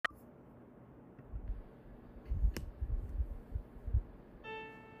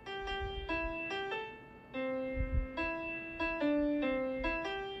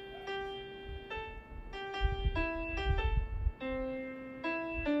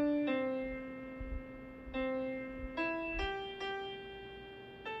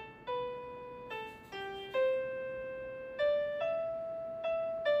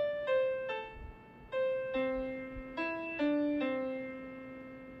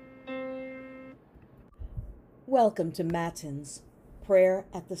Welcome to Matins, prayer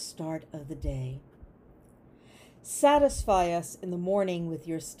at the start of the day. Satisfy us in the morning with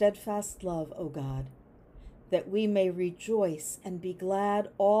your steadfast love, O God, that we may rejoice and be glad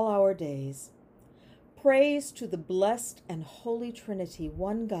all our days. Praise to the blessed and holy Trinity,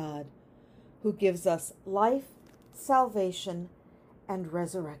 one God, who gives us life, salvation, and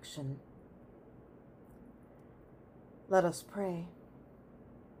resurrection. Let us pray.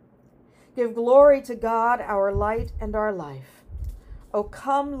 Give glory to God, our light and our life. O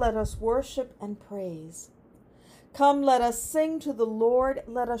come, let us worship and praise. Come, let us sing to the Lord.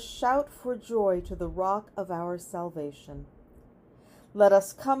 Let us shout for joy to the rock of our salvation. Let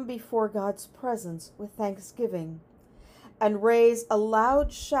us come before God's presence with thanksgiving and raise a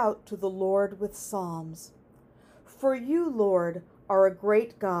loud shout to the Lord with psalms. For you, Lord, are a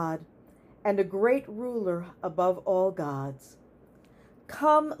great God and a great ruler above all gods.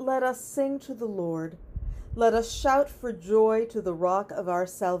 Come, let us sing to the Lord. Let us shout for joy to the rock of our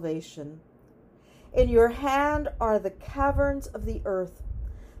salvation. In your hand are the caverns of the earth.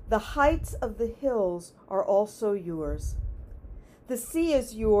 The heights of the hills are also yours. The sea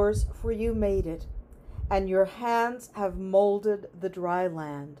is yours, for you made it, and your hands have molded the dry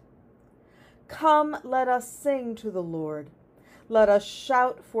land. Come, let us sing to the Lord. Let us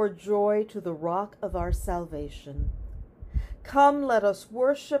shout for joy to the rock of our salvation. Come, let us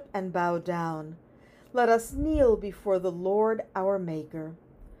worship and bow down. Let us kneel before the Lord our Maker.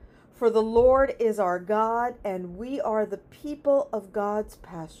 For the Lord is our God, and we are the people of God's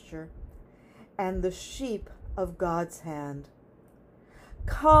pasture, and the sheep of God's hand.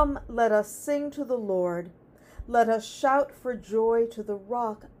 Come, let us sing to the Lord. Let us shout for joy to the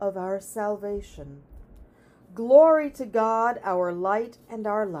rock of our salvation. Glory to God, our light and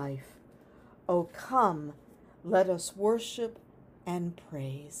our life. O come, let us worship and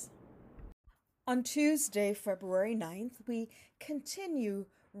praise. On Tuesday, February 9th, we continue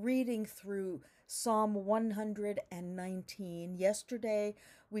reading through Psalm 119. Yesterday,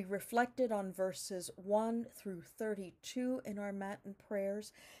 we reflected on verses 1 through 32 in our Matin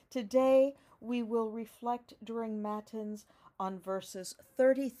prayers. Today, we will reflect during Matins on verses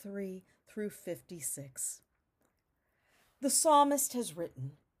 33 through 56. The psalmist has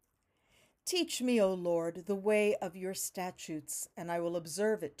written, "Teach me, O Lord, the way of your statutes, and I will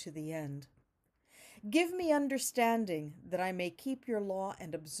observe it to the end. Give me understanding, that I may keep your law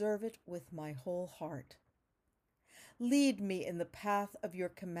and observe it with my whole heart. Lead me in the path of your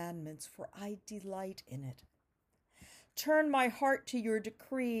commandments, for I delight in it. Turn my heart to your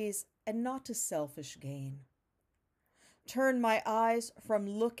decrees and not to selfish gain. Turn my eyes from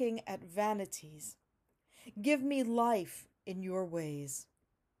looking at vanities. Give me life in your ways.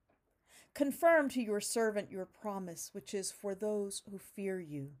 Confirm to your servant your promise, which is for those who fear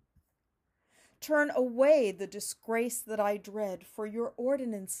you. Turn away the disgrace that I dread, for your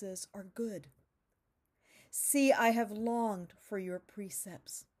ordinances are good. See, I have longed for your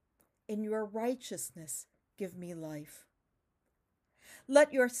precepts. In your righteousness, give me life.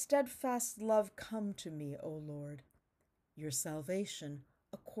 Let your steadfast love come to me, O Lord, your salvation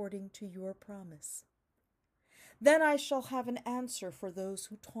according to your promise. Then I shall have an answer for those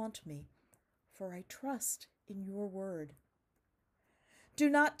who taunt me, for I trust in your word. Do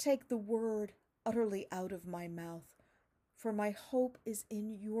not take the word utterly out of my mouth, for my hope is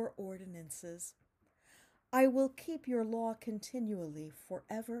in your ordinances. I will keep your law continually,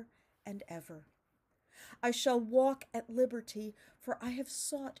 forever and ever. I shall walk at liberty, for I have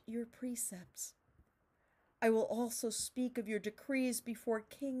sought your precepts. I will also speak of your decrees before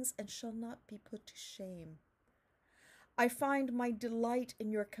kings and shall not be put to shame. I find my delight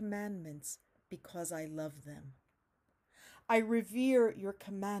in your commandments, because I love them. I revere your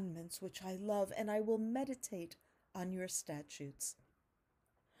commandments, which I love, and I will meditate on your statutes.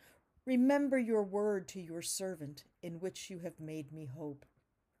 Remember your word to your servant, in which you have made me hope.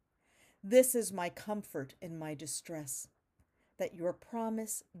 This is my comfort in my distress, that your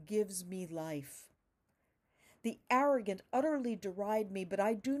promise gives me life. The arrogant utterly deride me, but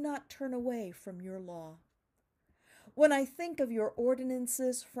I do not turn away from your law. When I think of your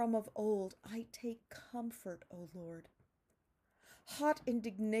ordinances from of old, I take comfort, O Lord. Hot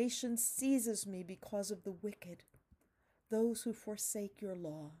indignation seizes me because of the wicked, those who forsake your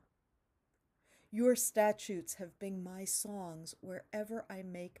law. Your statutes have been my songs wherever I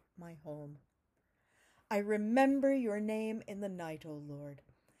make my home. I remember your name in the night, O Lord,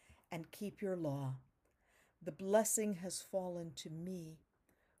 and keep your law. The blessing has fallen to me,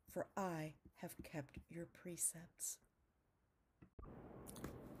 for I have kept your precepts."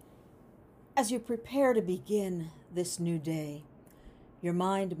 As you prepare to begin this new day, your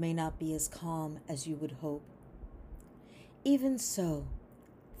mind may not be as calm as you would hope. Even so,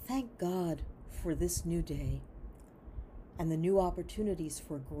 thank God for this new day and the new opportunities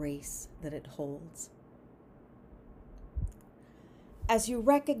for grace that it holds. As you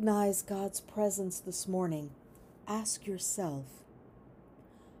recognize God's presence this morning, ask yourself,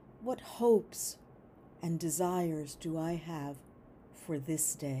 what hopes and desires do I have for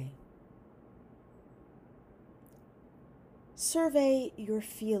this day? Survey your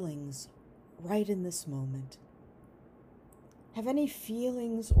feelings right in this moment. Have any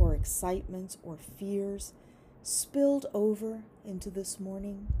feelings or excitements or fears spilled over into this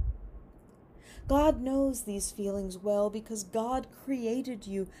morning? God knows these feelings well because God created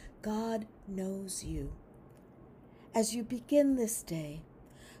you. God knows you. As you begin this day,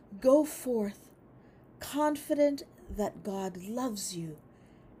 go forth confident that God loves you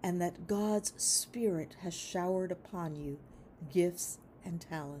and that God's Spirit has showered upon you gifts and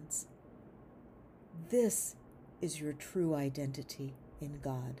talents. This is your true identity in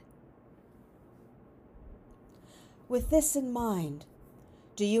God. With this in mind,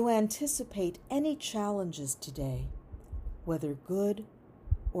 do you anticipate any challenges today, whether good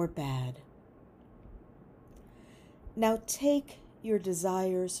or bad? Now take your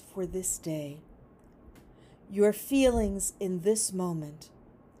desires for this day, your feelings in this moment,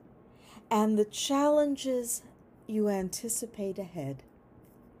 and the challenges you anticipate ahead,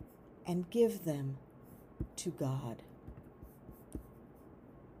 and give them to God.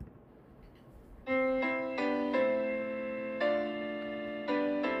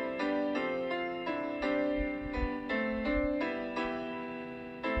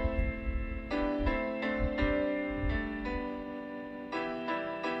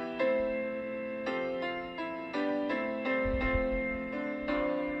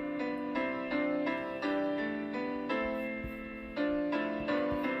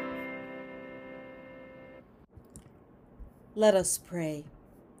 Let us pray.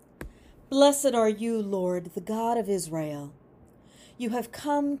 Blessed are you, Lord, the God of Israel. You have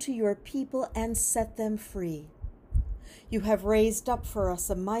come to your people and set them free. You have raised up for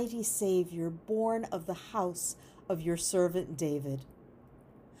us a mighty Savior, born of the house of your servant David.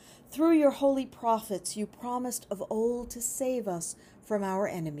 Through your holy prophets, you promised of old to save us from our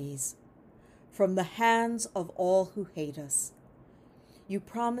enemies, from the hands of all who hate us. You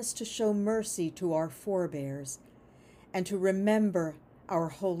promised to show mercy to our forebears and to remember our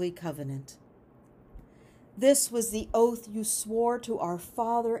holy covenant. This was the oath you swore to our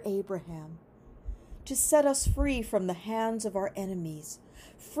father Abraham, to set us free from the hands of our enemies,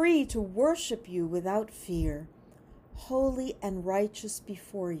 free to worship you without fear, holy and righteous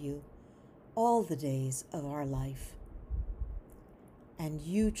before you all the days of our life. And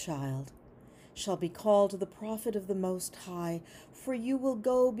you, child, shall be called the prophet of the Most High, for you will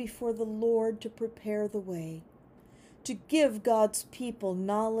go before the Lord to prepare the way, to give God's people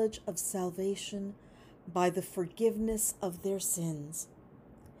knowledge of salvation by the forgiveness of their sins.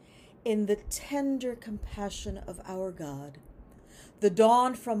 In the tender compassion of our God, the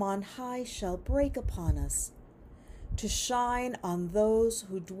dawn from on high shall break upon us, to shine on those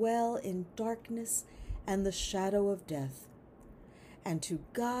who dwell in darkness and the shadow of death, and to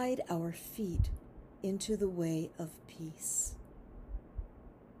guide our feet into the way of peace.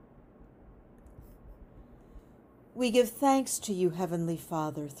 We give thanks to you, Heavenly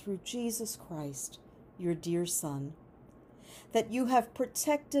Father, through Jesus Christ, your dear Son, that you have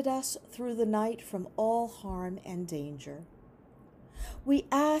protected us through the night from all harm and danger. We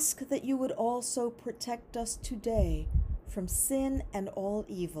ask that you would also protect us today from sin and all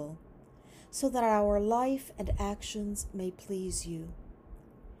evil, so that our life and actions may please you.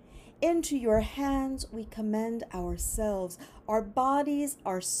 Into your hands we commend ourselves, our bodies,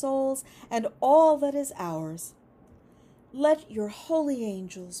 our souls, and all that is ours. Let your holy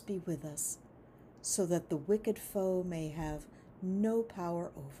angels be with us, so that the wicked foe may have no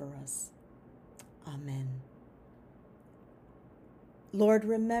power over us. Amen. Lord,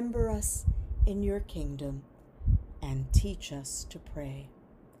 remember us in your kingdom and teach us to pray.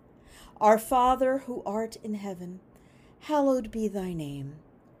 Our Father, who art in heaven, hallowed be thy name.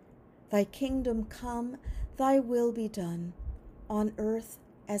 Thy kingdom come, thy will be done, on earth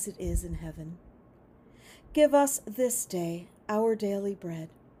as it is in heaven. Give us this day our daily bread,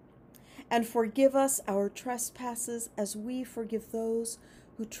 and forgive us our trespasses as we forgive those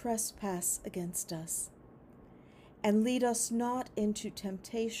who trespass against us. And lead us not into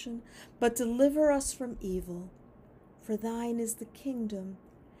temptation, but deliver us from evil. For thine is the kingdom,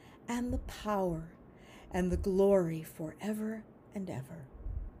 and the power, and the glory forever and ever.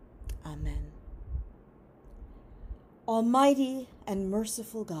 Amen. Almighty and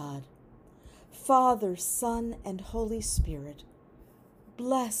merciful God, Father, Son, and Holy Spirit,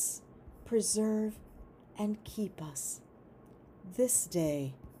 bless, preserve, and keep us this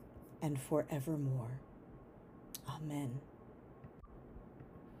day and forevermore. Amen.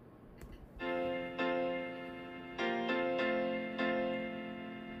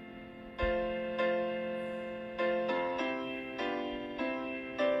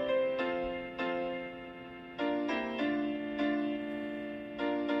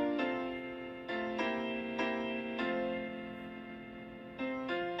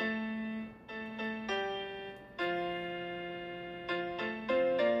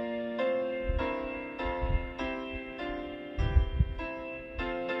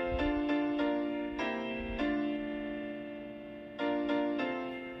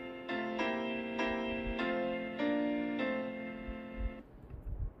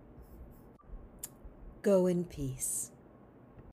 Go in peace.